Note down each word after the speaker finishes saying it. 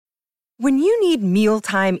When you need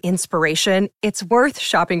mealtime inspiration, it's worth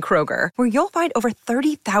shopping Kroger, where you'll find over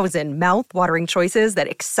 30,000 mouth-watering choices that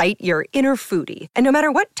excite your inner foodie. And no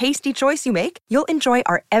matter what tasty choice you make, you'll enjoy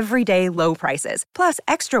our everyday low prices, plus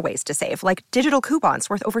extra ways to save, like digital coupons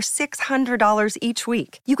worth over $600 each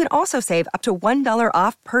week. You can also save up to $1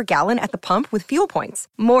 off per gallon at the pump with fuel points.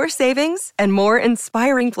 More savings and more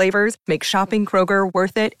inspiring flavors make shopping Kroger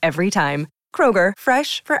worth it every time. Kroger,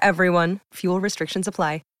 fresh for everyone. Fuel restrictions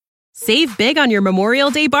apply. Save big on your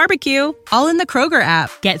Memorial Day barbecue, all in the Kroger app.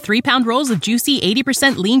 Get 3-pound rolls of juicy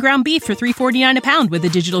 80% lean ground beef for $3.49 a pound with a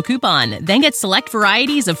digital coupon. Then get select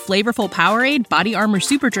varieties of flavorful Powerade, Body Armor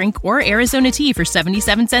Super Drink, or Arizona tea for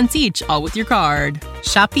 77 cents each, all with your card.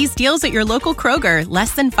 Shop these deals at your local Kroger,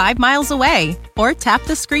 less than 5 miles away. Or tap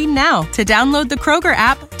the screen now to download the Kroger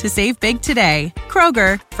app to save big today.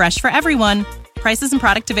 Kroger, fresh for everyone. Prices and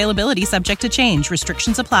product availability subject to change.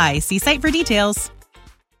 Restrictions apply. See site for details.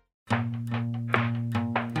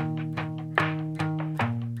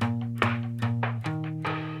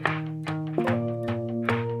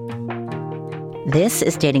 This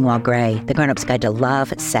is Dating While Gray, the grown-up's guide to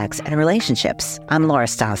love, sex, and relationships. I'm Laura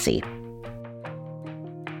Stassi.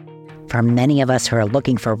 For many of us who are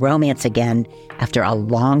looking for romance again after a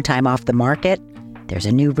long time off the market, there's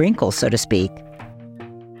a new wrinkle, so to speak.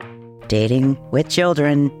 Dating with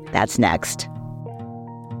children, that's next.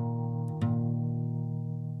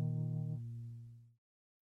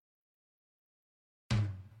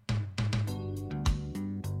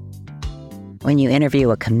 When you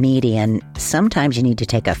interview a comedian, sometimes you need to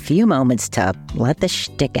take a few moments to let the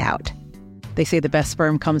shtick out. They say the best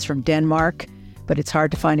sperm comes from Denmark, but it's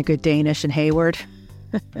hard to find a good Danish in Hayward.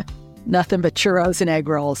 Nothing but churros and egg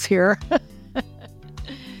rolls here.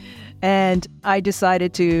 And I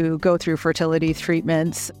decided to go through fertility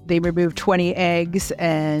treatments. They removed 20 eggs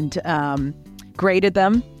and graded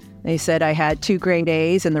them. They said I had 2 grade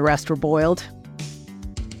A's and the rest were boiled.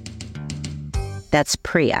 That's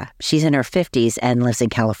Priya. She's in her 50s and lives in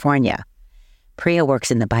California. Priya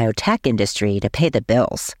works in the biotech industry to pay the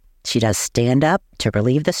bills. She does stand-up to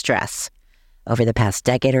relieve the stress. Over the past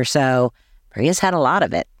decade or so, Priya's had a lot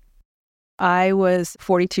of it. I was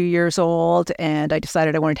 42 years old, and I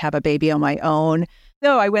decided I wanted to have a baby on my own.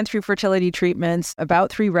 So I went through fertility treatments,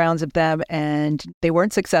 about 3 rounds of them, and they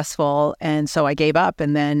weren't successful. And so I gave up,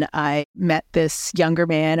 and then I met this younger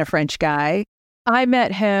man, a French guy. I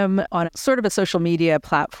met him on sort of a social media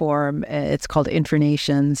platform. It's called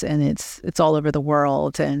Intranations, and it's all over the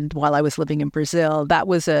world. And while I was living in Brazil, that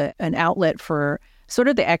was an outlet for sort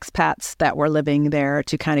of the expats that were living there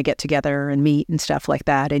to kind of get together and meet and stuff like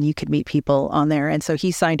that. And you could meet people on there. And so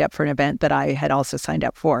he signed up for an event that I had also signed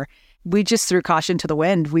up for. We just threw caution to the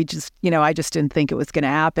wind. We just, I just didn't think it was going to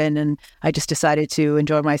happen. And I just decided to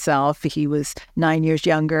enjoy myself. He was 9 years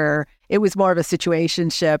younger. It was more of a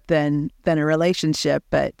situationship than a relationship.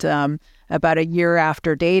 But about a year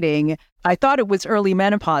after dating, I thought it was early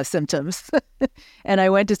menopause symptoms. And I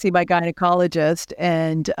went to see my gynecologist.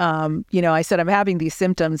 And, I said, I'm having these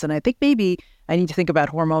symptoms. And I think maybe I need to think about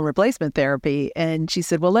hormone replacement therapy. And she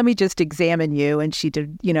said, well, let me just examine you. And she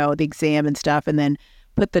did, the exam and stuff. And then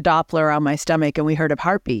put the Doppler on my stomach, and we heard a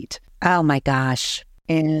heartbeat. Oh my gosh.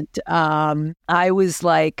 And I was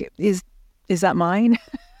like, is that mine?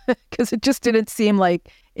 Because it just didn't seem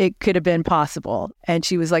like it could have been possible. And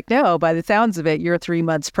she was like, no, by the sounds of it, you're 3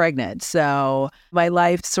 months pregnant. So my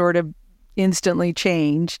life sort of instantly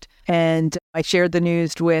changed. And I shared the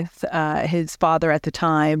news with his father at the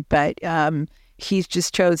time, but he's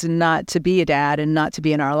just chosen not to be a dad and not to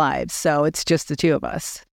be in our lives. So it's just the 2 of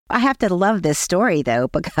us. I have to love this story, though,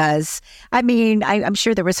 because, I'm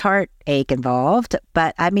sure there was heartache involved,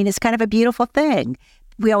 but, it's kind of a beautiful thing.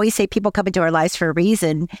 We always say people come into our lives for a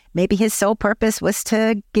reason. Maybe his sole purpose was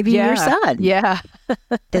to give you your son. Yeah.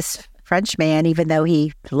 This French man, even though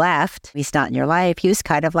he left, he's not in your life, he was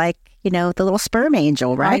kind of like, the little sperm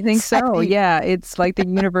angel, right? I think so, yeah. It's like the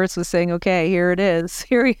universe was saying, okay, here it is.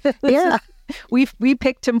 Here he is. Yeah. We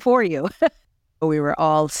picked him for you. We were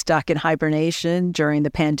all stuck in hibernation during the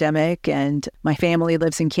pandemic, and my family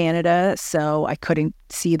lives in Canada, so I couldn't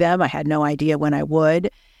see them. I had no idea when I would.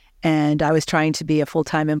 And I was trying to be a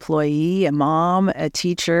full-time employee, a mom, a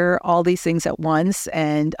teacher, all these things at once,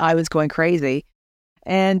 and I was going crazy.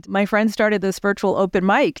 And my friend started this virtual open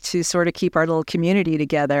mic to sort of keep our little community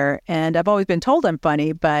together. And I've always been told I'm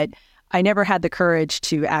funny, but I never had the courage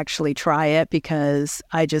to actually try it because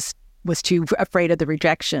I just was too afraid of the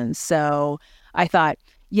rejection. So I thought,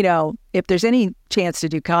 if there's any chance to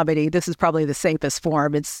do comedy, this is probably the safest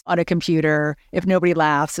form. It's on a computer. If nobody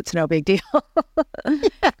laughs, it's no big deal.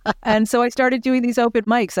 And so I started doing these open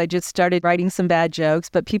mics. I just started writing some bad jokes,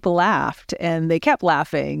 but people laughed and they kept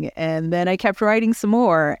laughing. And then I kept writing some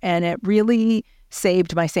more, and it really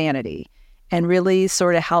saved my sanity and really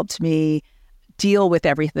sort of helped me deal with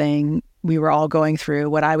everything we were all going through,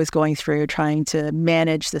 what I was going through, trying to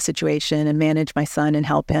manage the situation and manage my son and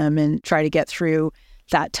help him and try to get through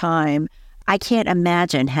that time. I can't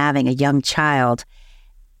imagine having a young child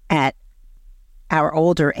at our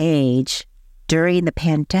older age during the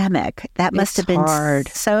pandemic. That must have been hard.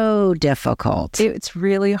 So difficult. It's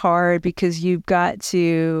really hard because you've got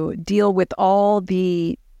to deal with all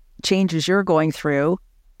the changes you're going through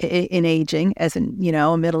in aging as a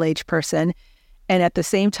middle-aged person, and at the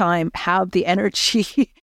same time have the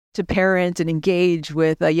energy to parent and engage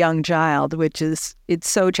with a young child, it's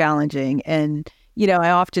so challenging. And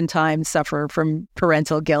I oftentimes suffer from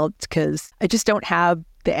parental guilt because I just don't have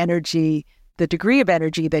the energy, the degree of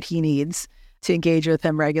energy that he needs to engage with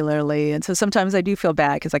him regularly. And so sometimes I do feel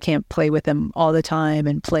bad because I can't play with him all the time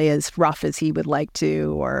and play as rough as he would like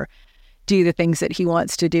to, or do the things that he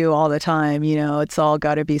wants to do all the time. It's all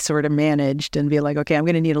got to be sort of managed and be like, okay, I'm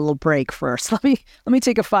going to need a little break first. Let me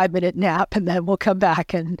take a 5-minute nap and then we'll come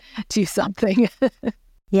back and do something.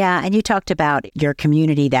 Yeah. And you talked about your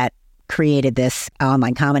community that created this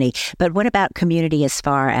online comedy, but what about community as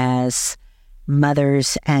far as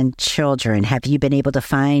mothers and children? Have you been able to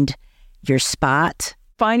find your spot?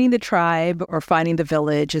 Finding the tribe or finding the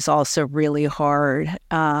village is also really hard,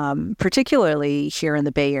 particularly here in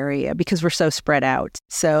the Bay Area because we're so spread out.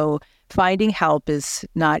 So finding help is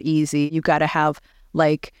not easy. You've got to have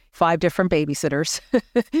like 5 different babysitters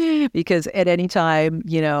because at any time,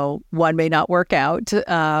 one may not work out.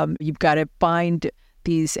 You've got to find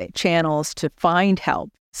these channels to find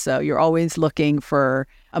help. So you're always looking for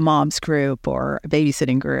a mom's group or a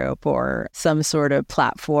babysitting group or some sort of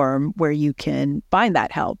platform where you can find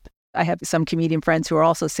that help. I have some comedian friends who are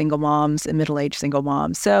also single moms and middle-aged single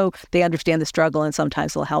moms. So they understand the struggle and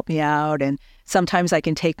sometimes they'll help me out. And sometimes I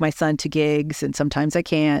can take my son to gigs and sometimes I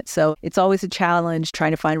can't. So it's always a challenge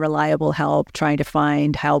trying to find reliable help, trying to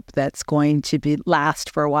find help that's going to last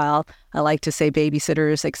for a while. I like to say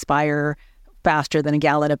babysitters expire faster than a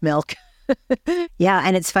gallon of milk. Yeah,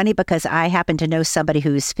 and it's funny because I happen to know somebody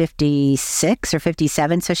who's 56 or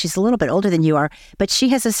 57, so she's a little bit older than you are, but she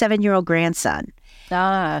has a 7-year-old grandson.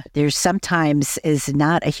 There's sometimes is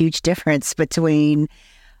not a huge difference between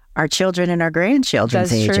our children and our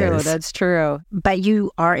grandchildren's ages. That's true. But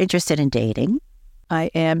you are interested in dating?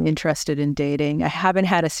 I am interested in dating. I haven't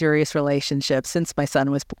had a serious relationship since my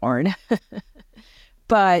son was born.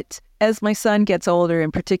 But as my son gets older,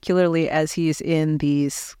 and particularly as he's in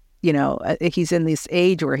these he's in this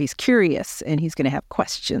age where he's curious and he's going to have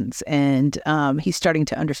questions and he's starting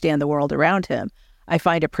to understand the world around him, I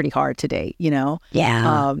find it pretty hard to date,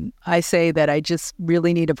 Yeah. I say that I just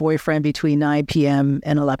really need a boyfriend between 9 p.m.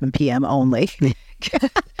 and 11 p.m. only.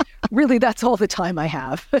 Really, that's all the time I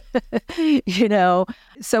have,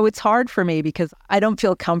 So it's hard for me because I don't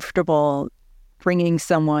feel comfortable bringing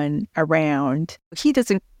someone around. He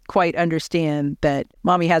doesn't quite understand that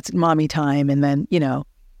mommy has mommy time and then,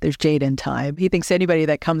 there's Jaden time. He thinks anybody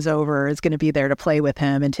that comes over is going to be there to play with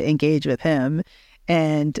him and to engage with him.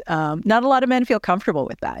 And not a lot of men feel comfortable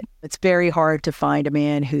with that. It's very hard to find a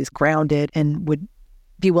man who's grounded and would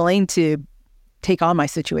be willing to take on my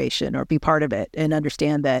situation or be part of it and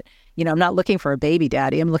understand that, I'm not looking for a baby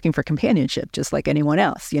daddy. I'm looking for companionship just like anyone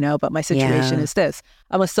else, but my situation is this.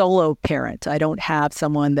 I'm a solo parent. I don't have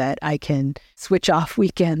someone that I can switch off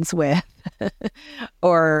weekends with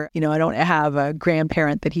or, I don't have a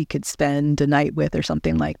grandparent that he could spend a night with or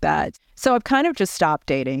something like that. So I've kind of just stopped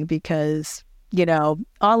dating because,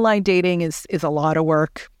 online dating is a lot of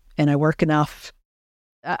work and I work enough.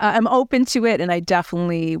 I'm open to it, and I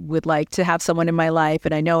definitely would like to have someone in my life,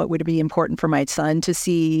 and I know it would be important for my son to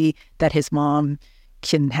see that his mom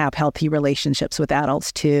can have healthy relationships with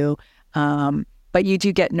adults too. But you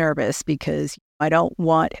do get nervous because I don't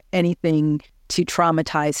want anything to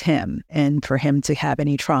traumatize him and for him to have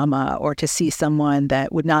any trauma or to see someone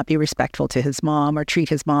that would not be respectful to his mom or treat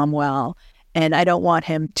his mom well. And I don't want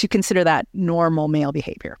him to consider that normal male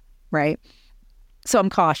behavior, right? So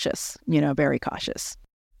I'm cautious, very cautious.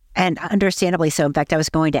 And understandably so. In fact, I was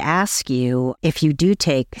going to ask you if you do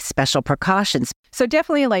take special precautions. So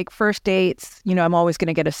definitely like first dates, I'm always going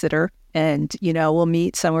to get a sitter and, we'll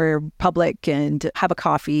meet somewhere public and have a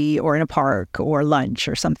coffee or in a park or lunch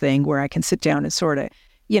or something where I can sit down and sort of,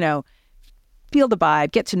 feel the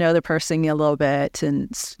vibe, get to know the person a little bit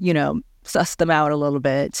and, suss them out a little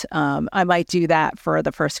bit. I might do that for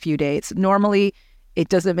the first few dates. Normally, it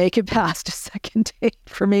doesn't make it past a second date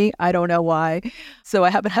for me. I don't know why. So I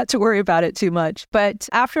haven't had to worry about it too much. But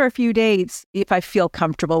after a few dates, if I feel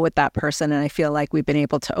comfortable with that person and I feel like we've been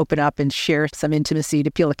able to open up and share some intimacy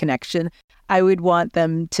to feel a connection, I would want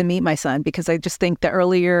them to meet my son, because I just think the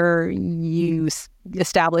earlier you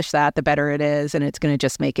establish that, the better it is, and it's going to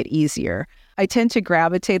just make it easier. I tend to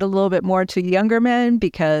gravitate a little bit more to younger men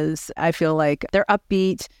because I feel like they're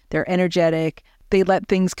upbeat, they're energetic, they let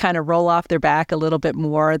things kind of roll off their back a little bit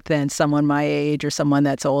more than someone my age or someone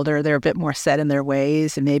that's older. They're a bit more set in their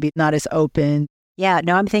ways and maybe not as open. Yeah,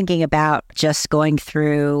 no, I'm thinking about just going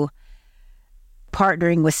through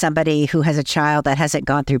partnering with somebody who has a child that hasn't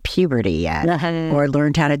gone through puberty yet or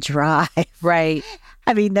learned how to drive. Right.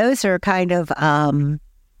 I mean, those are kind of,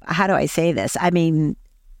 how do I say this? I mean,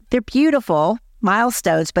 they're beautiful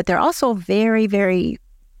milestones, but they're also very, very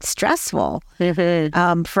stressful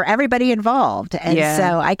for everybody involved. And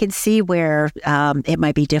so I can see where it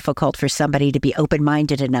might be difficult for somebody to be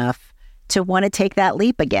open-minded enough to want to take that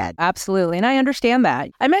leap again. Absolutely. And I understand that.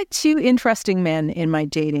 I met two interesting men in my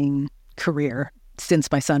dating career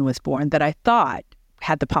since my son was born that I thought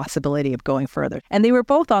had the possibility of going further. And they were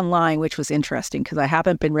both online, which was interesting because I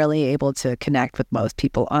haven't been really able to connect with most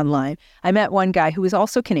people online. I met one guy who was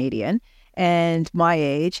also Canadian and my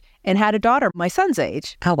age and had a daughter my son's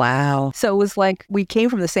age. Oh, wow. So it was like we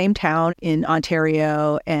came from the same town in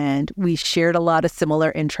Ontario and we shared a lot of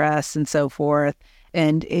similar interests and so forth.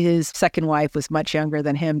 And his second wife was much younger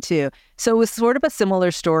than him, too. So it was sort of a similar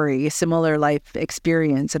story, a similar life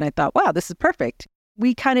experience. And I thought, wow, this is perfect.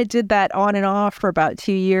 We kind of did that on and off for about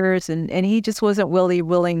 2 years. And he just wasn't really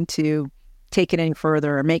willing to take it any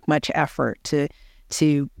further or make much effort to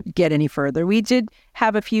get any further. We did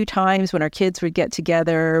have a few times when our kids would get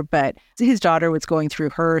together, but his daughter was going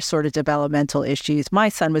through her sort of developmental issues. My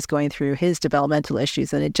son was going through his developmental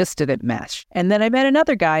issues, and it just didn't mesh. And then I met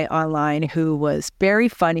another guy online who was very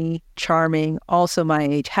funny, charming, also my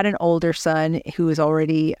age, had an older son who was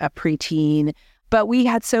already a preteen, but we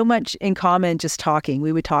had so much in common just talking.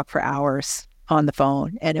 We would talk for hours on the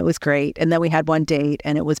phone, and it was great. And then we had one date,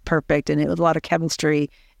 and it was perfect, and it was a lot of chemistry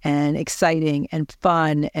and exciting and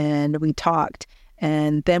fun, and we talked.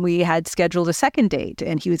 And then we had scheduled a second date,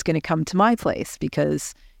 and he was going to come to my place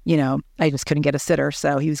because, you know, I just couldn't get a sitter.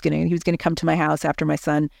 So he was going to come to my house after my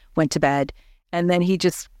son went to bed, and then he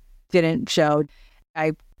just didn't show.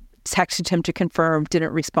 I texted him to confirm,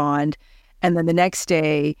 didn't respond. And then the next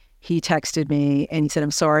day he texted me and he said, "I'm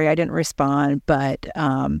sorry, I didn't respond, but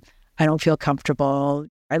I don't feel comfortable.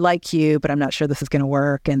 I like you, but I'm not sure this is going to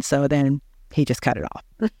work." And so then he just cut it off.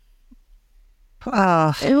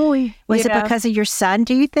 Was it because of your son,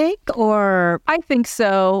 do you think? Or I think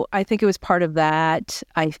so. I think it was part of that.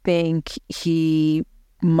 I think he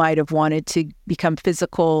might have wanted to become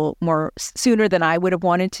physical more sooner than I would have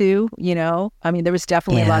wanted to, you know? I mean, there was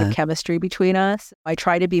definitely a lot of chemistry between us. I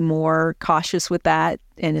try to be more cautious with that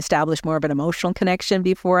and establish more of an emotional connection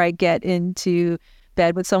before I get into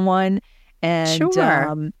bed with someone. And,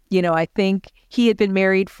 you know, I think he had been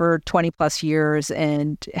married for 20 plus years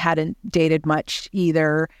and hadn't dated much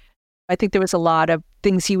either. I think there was a lot of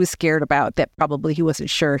things he was scared about that probably he wasn't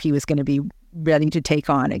sure he was going to be ready to take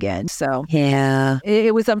on again. So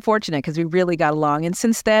it was unfortunate because we really got along. And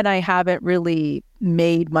since then, I haven't really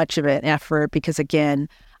made much of an effort because, again,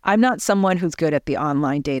 I'm not someone who's good at the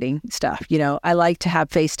online dating stuff. You know, I like to have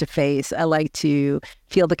face-to-face. I like to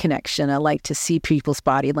feel the connection. I like to see people's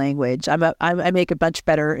body language. I make a much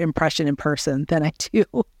better impression in person than I do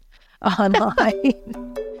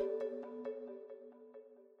online.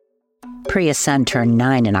 Priya's son turned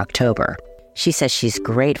 9 in October. She says she's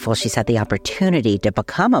grateful she's had the opportunity to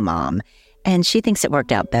become a mom, and she thinks it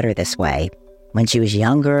worked out better this way. When she was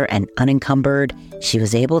younger and unencumbered, she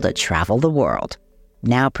was able to travel the world.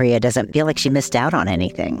 Now Priya doesn't feel like she missed out on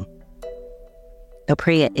anything. Though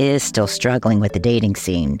Priya is still struggling with the dating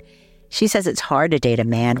scene, she says it's hard to date a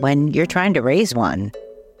man when you're trying to raise one.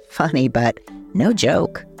 Funny, but no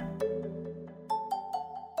joke.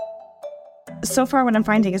 So far what I'm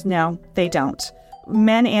finding is no, they don't.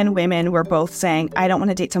 Men and women were both saying, I don't want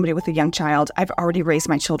to date somebody with a young child. I've already raised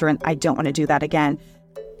my children. I don't want to do that again.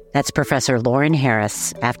 That's Professor Lauren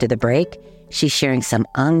Harris. After the break, she's sharing some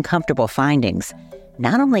uncomfortable findings,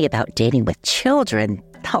 not only about dating with children,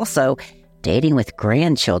 also dating with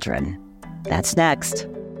grandchildren. That's next.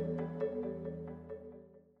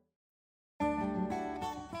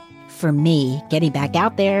 For me, getting back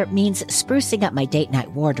out there means sprucing up my date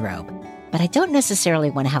night wardrobe. But I don't necessarily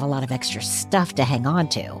want to have a lot of extra stuff to hang on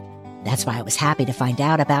to. That's why I was happy to find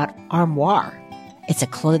out about Armoire. It's a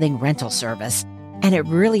clothing rental service, and it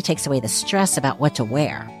really takes away the stress about what to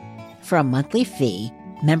wear. For a monthly fee,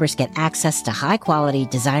 members get access to high-quality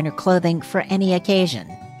designer clothing for any occasion.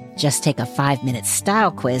 Just take a 5-minute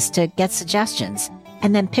style quiz to get suggestions,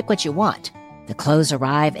 and then pick what you want. The clothes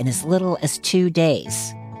arrive in as little as 2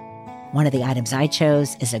 days. One of the items I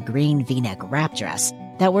chose is a green V-neck wrap dress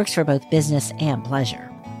that works for both business and pleasure.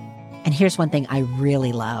 And here's one thing I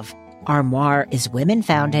really love. Armoire is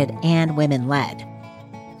women-founded and women-led.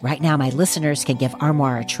 Right now, my listeners can give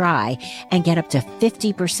Armoire a try and get up to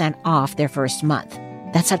 50% off their first month.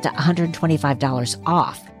 That's up to $125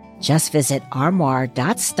 off. Just visit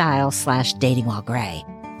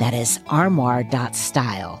armoire.style/datingwhilegray. That is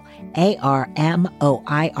armoire.style,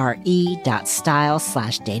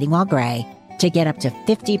 ARMOIRE.style/datingwhilegray to get up to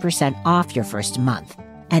 50% off your first month.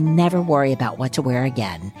 And never worry about what to wear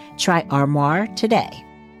again. Try Armoire today.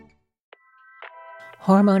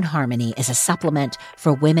 Hormone Harmony is a supplement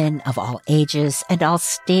for women of all ages and all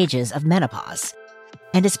stages of menopause.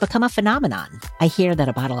 And it's become a phenomenon. I hear that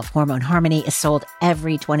a bottle of Hormone Harmony is sold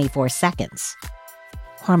every 24 seconds.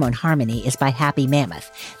 Hormone Harmony is by Happy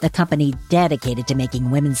Mammoth, the company dedicated to making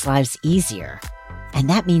women's lives easier. And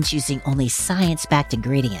that means using only science-backed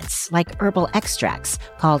ingredients, like herbal extracts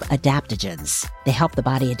called adaptogens. They help the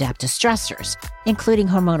body adapt to stressors, including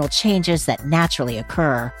hormonal changes that naturally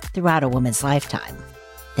occur throughout a woman's lifetime.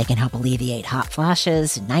 They can help alleviate hot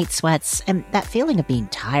flashes, night sweats, and that feeling of being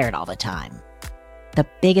tired all the time. The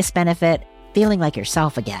biggest benefit, feeling like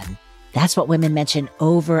yourself again. That's what women mention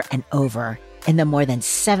over and over in the more than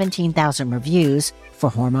 17,000 reviews for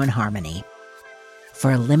Hormone Harmony.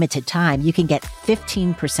 For a limited time, you can get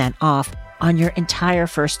 15% off on your entire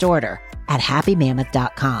first order at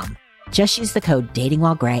happymammoth.com. Just use the code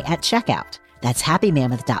DatingWhileGray at checkout. That's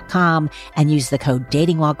happymammoth.com and use the code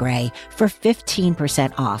DatingWhileGray for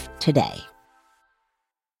 15% off today.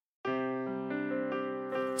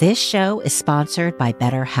 This show is sponsored by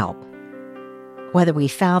BetterHelp. Whether we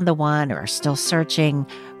found the one or are still searching,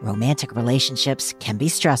 romantic relationships can be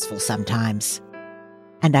stressful sometimes.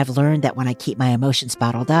 And I've learned that when I keep my emotions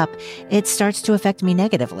bottled up, it starts to affect me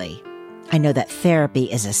negatively. I know that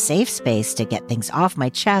therapy is a safe space to get things off my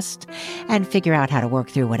chest and figure out how to work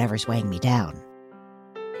through whatever's weighing me down.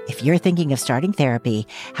 If you're thinking of starting therapy,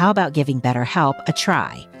 how about giving BetterHelp a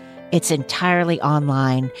try? It's entirely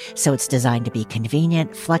online, so it's designed to be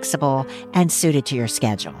convenient, flexible, and suited to your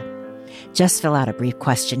schedule. Just fill out a brief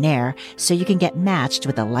questionnaire so you can get matched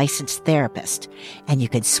with a licensed therapist, and you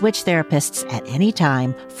can switch therapists at any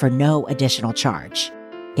time for no additional charge.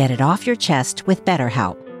 Get it off your chest with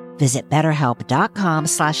BetterHelp. Visit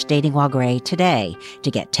BetterHelp.com/datingwhilegray today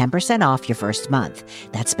to get 10% off your first month.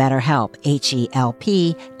 That's BetterHelp,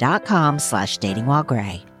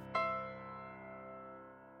 HELP.com/datingwhilegray.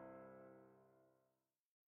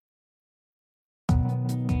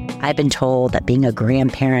 I've been told that being a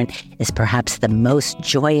grandparent is perhaps the most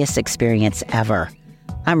joyous experience ever.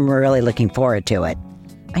 I'm really looking forward to it.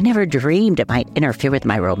 I never dreamed it might interfere with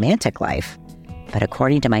my romantic life, but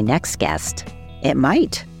according to my next guest, it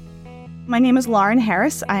might. My name is Lauren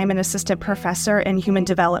Harris. I am an assistant professor in human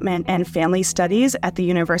development and family studies at the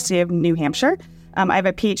University of New Hampshire. I have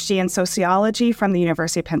a PhD in sociology from the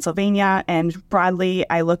University of Pennsylvania, and broadly,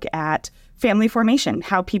 I look at family formation,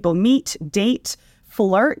 how people meet, date,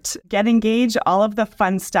 flirt, get engaged, all of the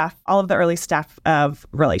fun stuff, all of the early stuff of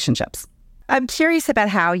relationships. I'm curious about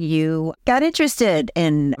how you got interested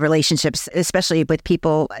in relationships, especially with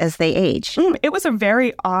people as they age. It was a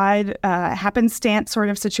very odd happenstance sort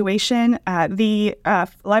of situation. The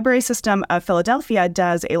Library System of Philadelphia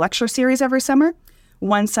does a lecture series every summer.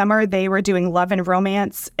 One summer, they were doing love and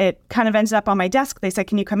romance. It kind of ended up on my desk. They said,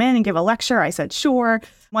 "Can you come in and give a lecture?" I said, "Sure."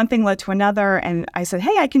 One thing led to another, and I said,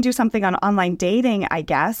 "Hey, I can do something on online dating, I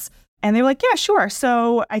guess." And they were like, "Yeah, sure."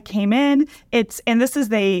 So I came in. And this is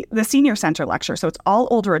the senior center lecture, so it's all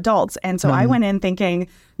older adults. And so I went in thinking,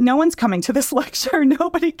 no one's coming to this lecture.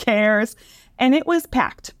 Nobody cares. And it was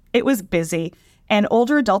packed. It was busy. And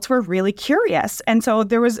older adults were really curious. And so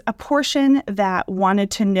there was a portion that wanted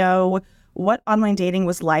to know what online dating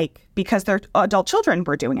was like because their adult children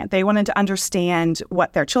were doing it. They wanted to understand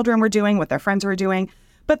what their children were doing, what their friends were doing.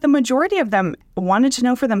 But the majority of them wanted to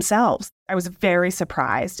know for themselves. I was very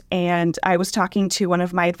surprised. And I was talking to one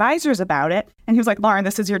of my advisors about it. And he was like, "Lauren,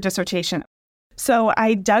 this is your dissertation." So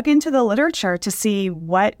I dug into the literature to see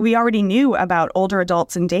what we already knew about older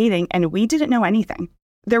adults and dating, and we didn't know anything.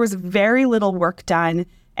 There was very little work done.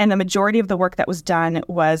 And the majority of the work that was done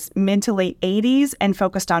was mid to late 80s and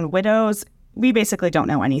focused on widows. We basically don't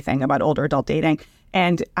know anything about older adult dating.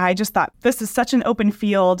 And I just thought, this is such an open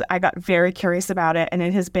field. I got very curious about it, and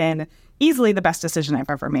it has been easily the best decision I've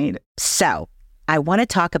ever made. So I want to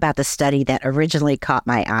talk about the study that originally caught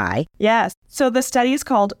my eye. Yes. So the study is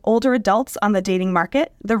called Older Adults on the Dating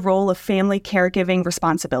Market, the Role of Family Caregiving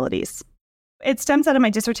Responsibilities. It stems out of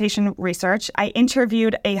my dissertation research. I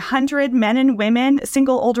interviewed 100 men and women,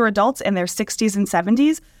 single older adults in their 60s and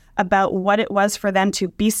 70s, about what it was for them to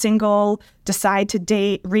be single, decide to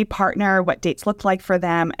date, repartner, what dates looked like for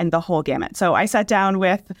them, and the whole gamut. So I sat down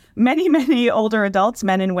with many, many older adults,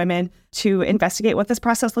 men and women, to investigate what this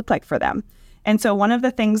process looked like for them. And so one of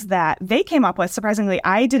the things that they came up with, surprisingly,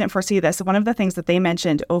 I didn't foresee this. One of the things that they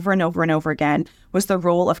mentioned over and over and over again was the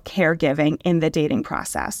role of caregiving in the dating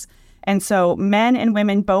process. And so men and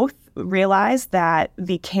women both realized that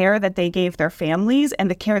the care that they gave their families and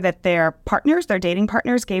the care that their partners, their dating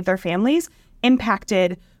partners, gave their families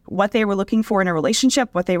impacted what they were looking for in a relationship,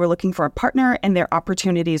 what they were looking for a partner, and their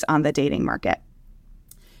opportunities on the dating market.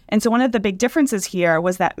 And so one of the big differences here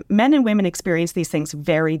was that men and women experienced these things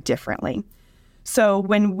very differently. So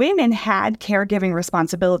when women had caregiving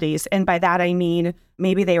responsibilities, and by that I mean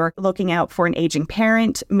maybe they were looking out for an aging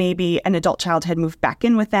parent, maybe an adult child had moved back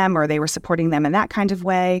in with them, or they were supporting them in that kind of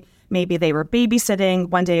way, maybe they were babysitting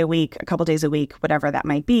one day a week, a couple days a week, whatever that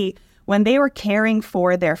might be. When they were caring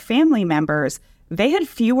for their family members, they had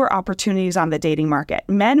fewer opportunities on the dating market.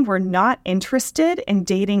 Men were not interested in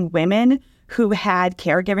dating women who had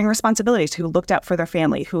caregiving responsibilities, who looked out for their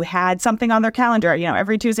family, who had something on their calendar. You know,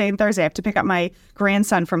 every Tuesday and Thursday I have to pick up my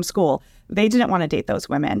grandson from school. They didn't want to date those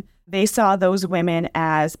women. They saw those women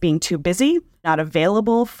as being too busy, not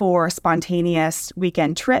available for spontaneous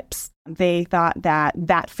weekend trips. They thought that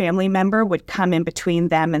that family member would come in between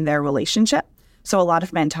them and their relationship. So a lot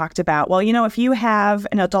of men talked about, well, you know, if you have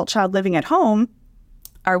an adult child living at home,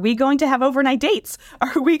 are we going to have overnight dates?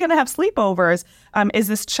 Are we going to have sleepovers? Is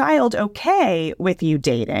this child okay with you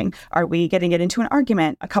dating? Are we getting it into an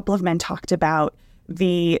argument? A couple of men talked about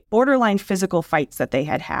the borderline physical fights that they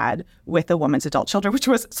had had with a woman's adult children, which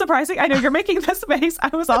was surprising. I know you're making this face.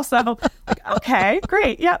 I was also like, okay,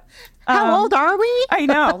 great. Yep. How old are we? I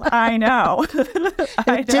know. I know.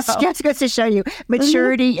 Just goes to show you,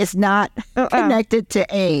 maturity is not connected to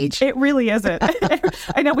age. It really isn't.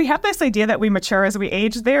 I know we have this idea that we mature as we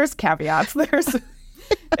age. There's caveats.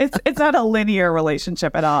 It's not a linear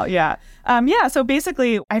relationship at all. Yeah. So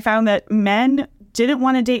basically, I found that men didn't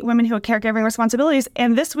want to date women who had caregiving responsibilities.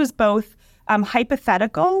 And this was both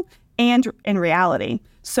hypothetical and in reality.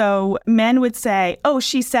 So men would say, oh,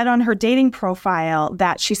 she said on her dating profile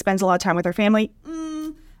that she spends a lot of time with her family.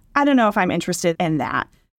 I don't know if I'm interested in that.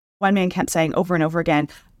 One man kept saying over and over again,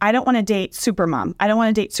 I don't want to date super mom. I don't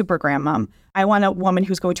want to date super grandmom. I want a woman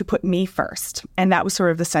who's going to put me first. And that was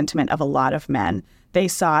sort of the sentiment of a lot of men. They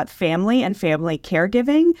saw family and family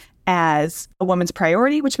caregiving as a woman's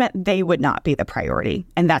priority, which meant they would not be the priority.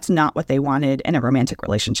 And that's not what they wanted in a romantic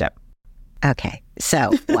relationship. Okay.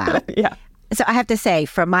 So, wow. Yeah. So I have to say,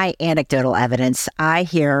 from my anecdotal evidence, I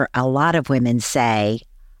hear a lot of women say,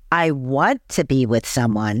 I want to be with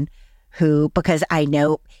someone who, because I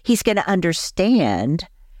know he's going to understand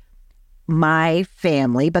my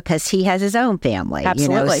family because he has his own family.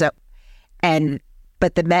 Absolutely. You know?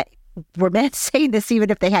 But were men saying this even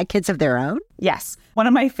if they had kids of their own? Yes. One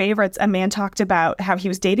of my favorites, a man talked about how he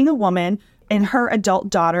was dating a woman and her adult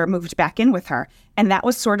daughter moved back in with her. And that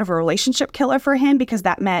was sort of a relationship killer for him because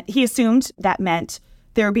he assumed that meant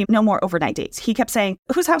there would be no more overnight dates. He kept saying,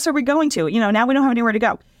 whose house are we going to? You know, now we don't have anywhere to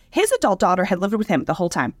go. His adult daughter had lived with him the whole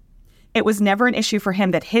time. It was never an issue for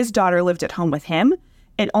him that his daughter lived at home with him.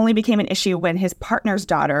 It only became an issue when his partner's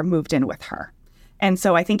daughter moved in with her. And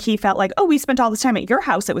so I think he felt like, oh, we spent all this time at your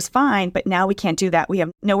house. It was fine. But now we can't do that. We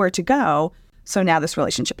have nowhere to go. So now this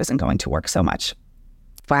relationship isn't going to work so much.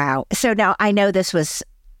 Wow. So now I know this was,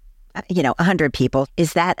 100 people.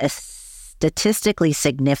 Is that a statistically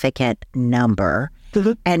significant number?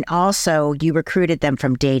 Mm-hmm. And also you recruited them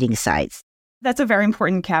from dating sites. That's a very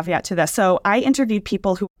important caveat to this. So I interviewed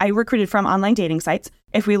people who I recruited from online dating sites.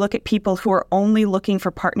 If we look at people who are only looking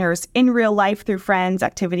for partners in real life through friends,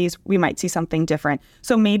 activities, we might see something different.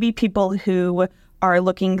 So maybe people who are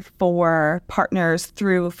looking for partners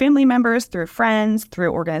through family members, through friends,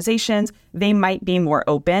 through organizations, they might be more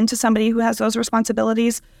open to somebody who has those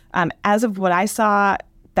responsibilities. As of what I saw,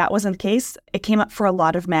 that wasn't the case. It came up for a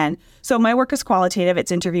lot of men. So my work is qualitative.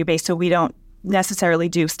 It's interview-based, so we don't necessarily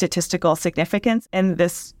do statistical significance in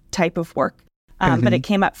this type of work. But it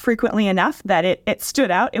came up frequently enough that it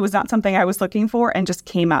stood out. It was not something I was looking for and just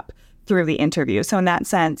came up through the interview. So in that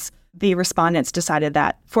sense, the respondents decided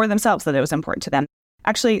that for themselves that it was important to them.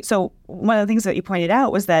 Actually, so one of the things that you pointed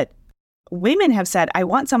out was that Women have said, I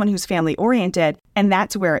want someone who's family oriented, and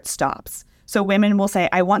that's where it stops. So women will say,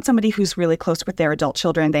 I want somebody who's really close with their adult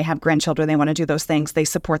children. They have grandchildren. They want to do those things. They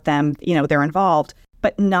support them. They're involved,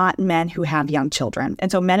 but not men who have young children. And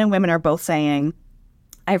so men and women are both saying,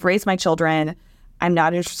 I've raised my children. I'm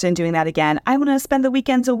not interested in doing that again. I want to spend the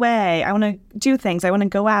weekends away. I want to do things. I want to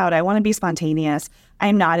go out. I want to be spontaneous.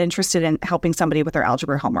 I'm not interested in helping somebody with their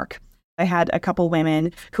algebra homework. I had a couple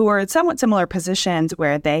women who were in somewhat similar positions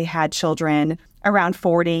where they had children around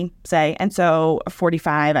 40, say, and so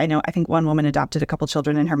 45. I think one woman adopted a couple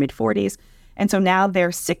children in her mid-40s. And so now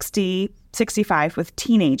they're 60, 65 with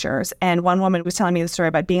teenagers. And one woman was telling me the story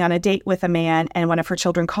about being on a date with a man, and one of her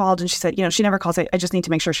children called, and she said, she never calls. I just need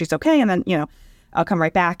to make sure she's okay. And then, I'll come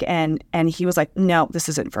right back. And he was like, no, this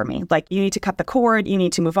isn't for me. Like, you need to cut the cord. You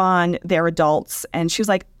need to move on. They're adults. And she was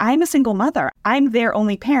like, I'm a single mother. I'm their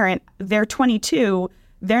only parent. They're 22.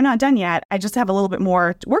 They're not done yet. I just have a little bit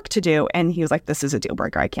more work to do. And he was like, this is a deal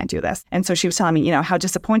breaker. I can't do this. And so she was telling me, how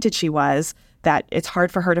disappointed she was that it's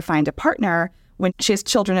hard for her to find a partner when she has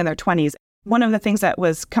children in their 20s. One of the things that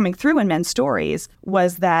was coming through in men's stories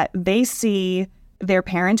was that they see their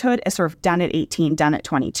parenthood as sort of done at 18, done at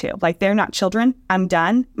 22. Like, they're not children. I'm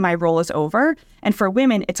done. My role is over. And for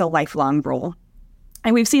women, it's a lifelong role.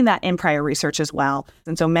 And we've seen that in prior research as well.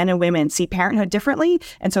 And so men and women see parenthood differently,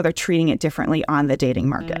 and so they're treating it differently on the dating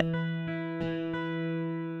market.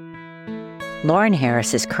 Lauren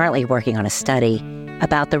Harris is currently working on a study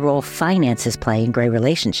about the role finances play in gray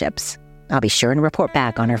relationships. I'll be sure and report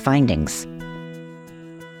back on her findings.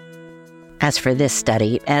 As for this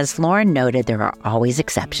study, as Lauren noted, there are always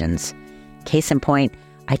exceptions. Case in point,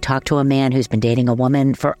 I talked to a man who's been dating a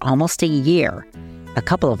woman for almost a year. A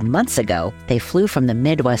couple of months ago, they flew from the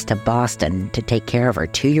Midwest to Boston to take care of her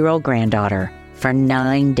 2-year-old granddaughter for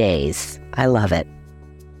 9 days. I love it.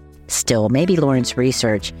 Still, maybe Lauren's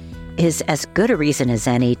research is as good a reason as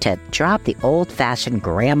any to drop the old-fashioned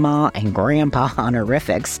grandma and grandpa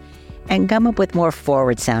honorifics and come up with more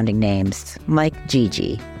forward-sounding names like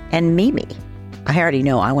Gigi and Mimi. I already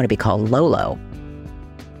know I want to be called Lolo.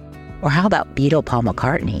 Or how about Beatle Paul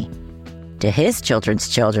McCartney? To his children's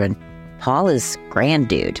children, Paul is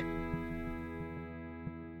Granddude.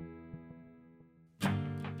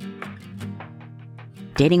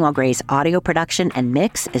 Dating While Gray's audio production and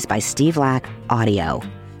mix is by Steve Lack Audio.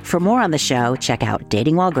 For more on the show, check out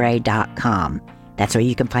datingwhilegray.com. That's where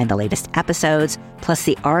you can find the latest episodes, plus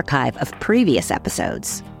the archive of previous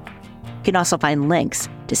episodes. You can also find links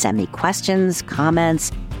to send me questions,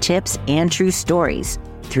 comments, tips, and true stories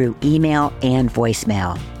through email and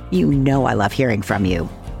voicemail. You know I love hearing from you.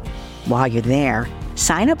 While you're there,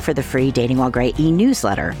 sign up for the free Dating While Gray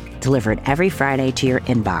e-newsletter delivered every Friday to your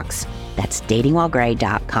inbox. That's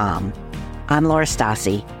datingwhilegray.com. I'm Laura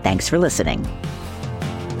Stassi. Thanks for listening.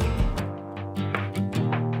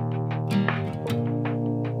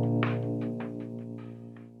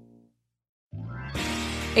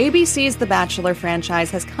 ABC's The Bachelor franchise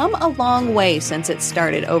has come a long way since it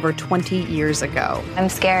started over 20 years ago. I'm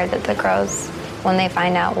scared that the girls, when they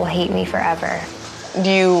find out, will hate me forever. Do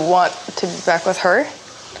you want to be back with her?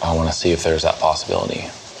 I want to see if there's that possibility.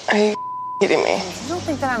 Are you kidding me? You don't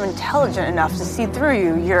think that I'm intelligent enough to see through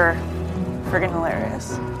you? You're friggin'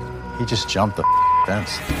 hilarious. He just jumped the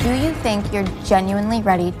fence. Do you think you're genuinely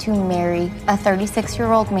ready to marry a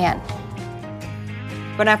 36-year-old man?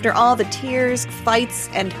 But after all the tears, fights,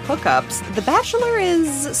 and hookups, The Bachelor is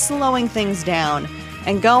slowing things down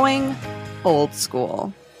and going old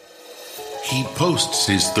school. He posts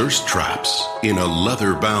his thirst traps in a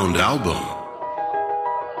leather-bound album.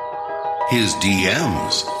 His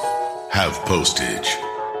DMs have postage.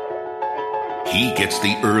 He gets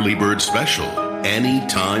the early bird special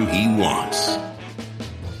anytime he wants.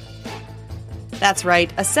 That's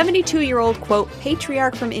right, a 72-year-old, quote,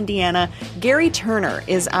 patriarch from Indiana, Gary Turner,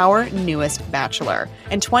 is our newest bachelor.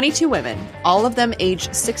 And 22 women, all of them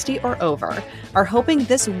aged 60 or over, are hoping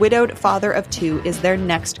this widowed father of two is their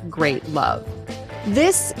next great love.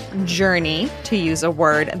 This journey, to use a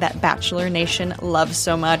word that Bachelor Nation loves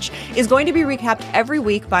so much, is going to be recapped every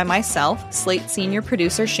week by myself, Slate senior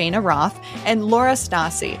producer Shayna Roth, and Laura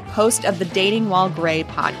Stassi, host of the Dating While Gray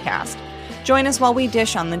podcast. Join us while we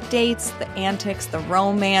dish on the dates, the antics, the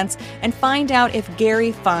romance, and find out if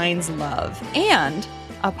Gary finds love and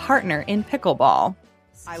a partner in pickleball.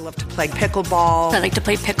 I love to play pickleball. I like to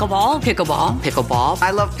play pickleball. Pickleball. I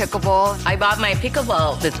love pickleball. I brought my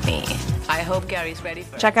pickleball with me. I hope Gary's ready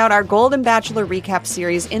for it. Check out our Golden Bachelor recap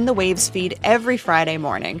series in the Waves feed every Friday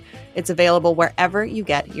morning. It's available wherever you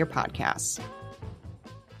get your podcasts.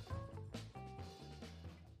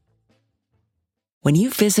 When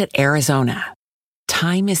you visit Arizona,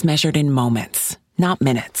 time is measured in moments, not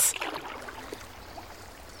minutes.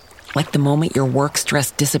 Like the moment your work stress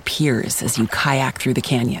disappears as you kayak through the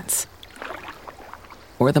canyons.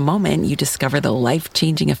 Or the moment you discover the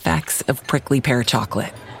life-changing effects of prickly pear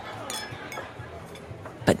chocolate.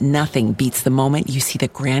 But nothing beats the moment you see the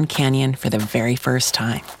Grand Canyon for the very first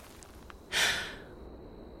time.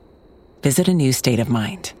 Visit a new state of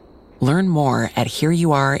mind. Learn more at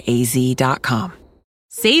hereyouareaz.com.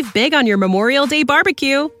 Save big on your Memorial Day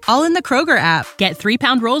barbecue, all in the Kroger app. Get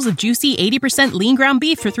 3-pound rolls of juicy 80% lean ground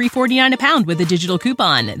beef for $3.49 a pound with a digital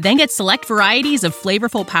coupon. Then get select varieties of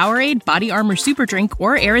flavorful Powerade, Body Armor Super Drink,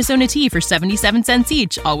 or Arizona tea for 77 cents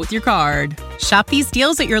each, all with your card. Shop these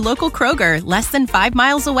deals at your local Kroger, less than 5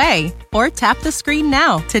 miles away. Or tap the screen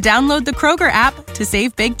now to download the Kroger app to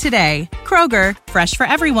save big today. Kroger, fresh for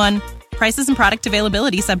everyone. Prices and product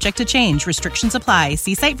availability subject to change. Restrictions apply.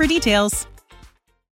 See site for details.